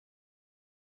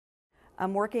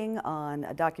I'm working on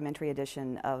a documentary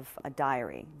edition of a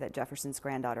diary that Jefferson's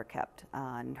granddaughter kept,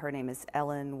 and her name is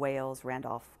Ellen Wales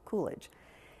Randolph Coolidge.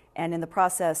 And in the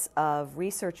process of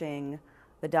researching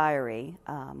the diary,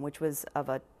 which was of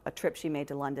a trip she made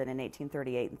to London in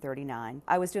 1838 and 39,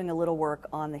 I was doing a little work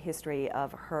on the history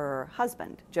of her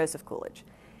husband, Joseph Coolidge.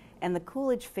 And the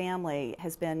Coolidge family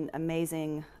has been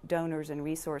amazing donors and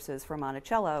resources for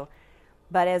Monticello,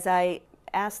 but as I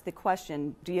asked the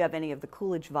question, do you have any of the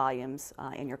Coolidge volumes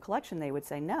in your collection, they would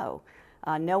say no.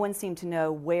 No one seemed to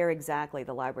know where exactly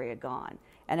the library had gone.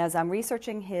 And as I'm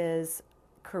researching his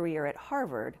career at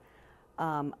Harvard,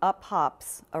 up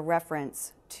pops a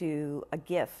reference to a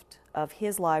gift of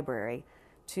his library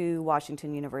to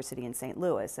Washington University in St.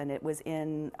 Louis, and it was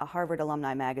in a Harvard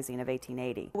alumni magazine of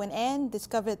 1880. When Anne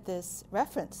discovered this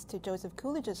reference to Joseph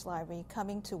Coolidge's library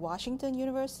coming to Washington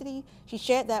University, she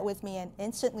shared that with me, and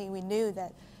instantly we knew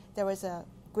that there was a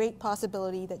great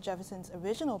possibility that Jefferson's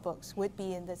original books would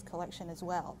be in this collection as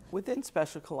well. Within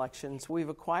special collections, we've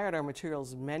acquired our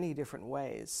materials many different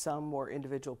ways. Some were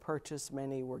individual purchase,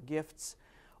 many were gifts.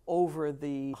 Over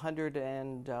the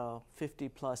 150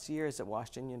 plus years that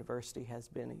Washington University has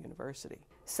been a university.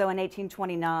 So in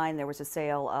 1829 there was a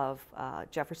sale of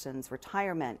Jefferson's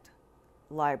retirement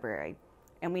library,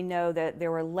 and we know that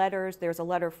there were letters. There's a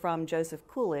letter from Joseph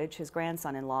Coolidge, his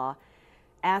grandson-in-law,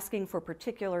 asking for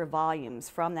particular volumes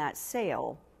from that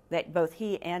sale that both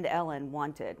he and Ellen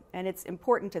wanted. And it's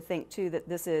important to think too that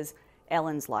this is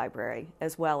Ellen's library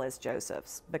as well as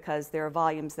Joseph's, because there are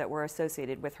volumes that were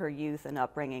associated with her youth and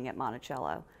upbringing at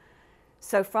Monticello.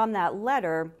 So from that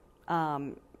letter,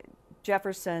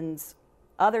 Jefferson's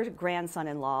other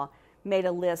grandson-in-law made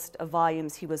a list of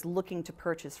volumes he was looking to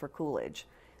purchase for Coolidge.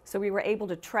 So we were able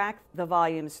to track the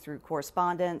volumes through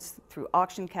correspondence, through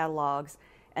auction catalogs,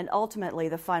 and ultimately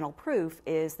the final proof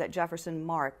is that Jefferson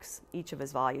marks each of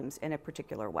his volumes in a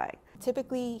particular way.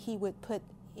 Typically he would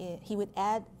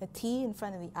add a T in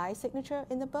front of the I signature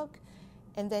in the book,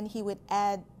 and then he would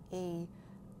add a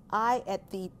I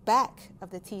at the back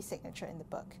of the T signature in the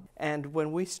book. And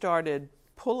when we started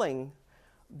pulling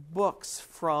books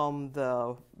from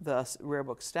the rare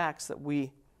book stacks that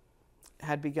we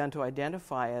had begun to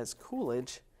identify as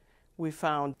Coolidge, we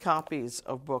found copies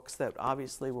of books that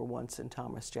obviously were once in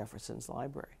Thomas Jefferson's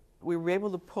library. We were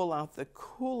able to pull out the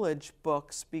Coolidge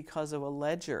books because of a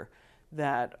ledger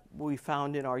that we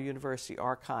found in our university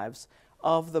archives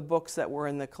of the books that were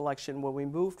in the collection when we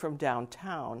moved from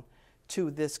downtown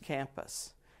to this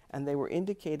campus. And they were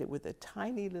indicated with a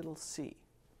tiny little C.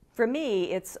 For me,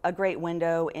 it's a great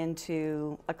window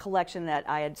into a collection that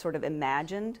I had sort of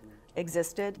imagined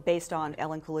existed based on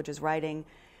Ellen Coolidge's writing,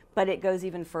 but it goes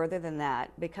even further than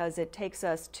that because it takes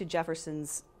us to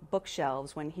Jefferson's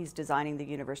bookshelves when he's designing the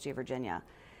University of Virginia.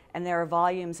 And there are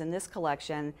volumes in this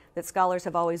collection that scholars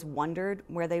have always wondered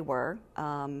where they were.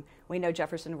 We know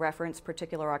Jefferson referenced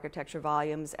particular architecture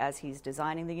volumes as he's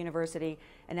designing the university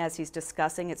and as he's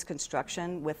discussing its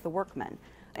construction with the workmen.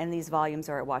 And these volumes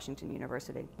are at Washington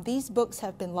University. These books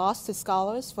have been lost to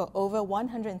scholars for over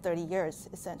 130 years,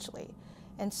 essentially.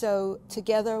 And so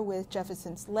together with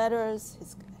Jefferson's letters,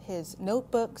 his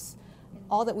notebooks,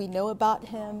 all that we know about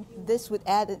him, this would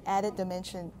add an added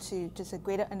dimension to just a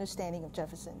greater understanding of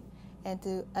Jefferson and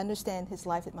to understand his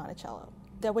life at Monticello.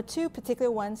 There were two particular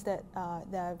ones that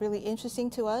are really interesting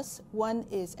to us. One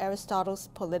is Aristotle's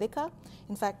Politica.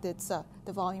 In fact, it's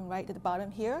the volume right at the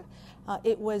bottom here.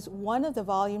 It was one of the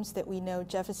volumes that we know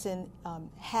Jefferson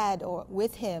had or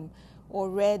with him or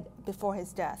read before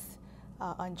his death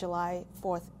on July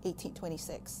 4th,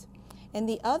 1826. And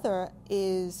the other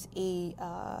is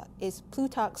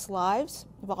Plutarch's Lives,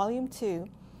 Volume 2,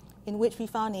 in which we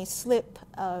found a slip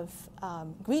of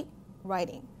Greek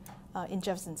writing in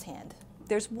Jefferson's hand.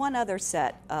 There's one other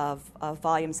set of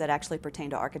volumes that actually pertain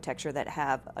to architecture that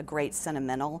have a great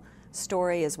sentimental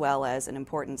story as well as an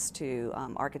importance to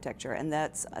architecture, and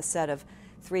that's a set of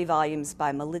 3 volumes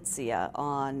by Malizia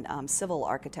on civil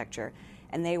architecture.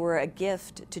 And they were a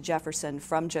gift to Jefferson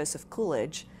from Joseph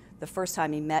Coolidge the first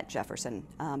time he met Jefferson.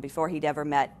 Before he'd ever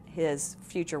met his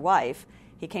future wife,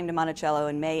 he came to Monticello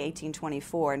in May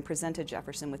 1824 and presented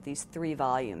Jefferson with these 3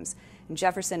 volumes. And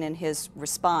Jefferson, in his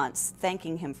response,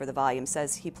 thanking him for the volumes,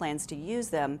 says he plans to use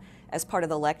them as part of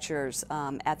the lectures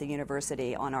at the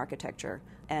university on architecture.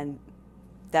 And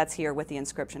that's here with the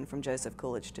inscription from Joseph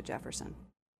Coolidge to Jefferson.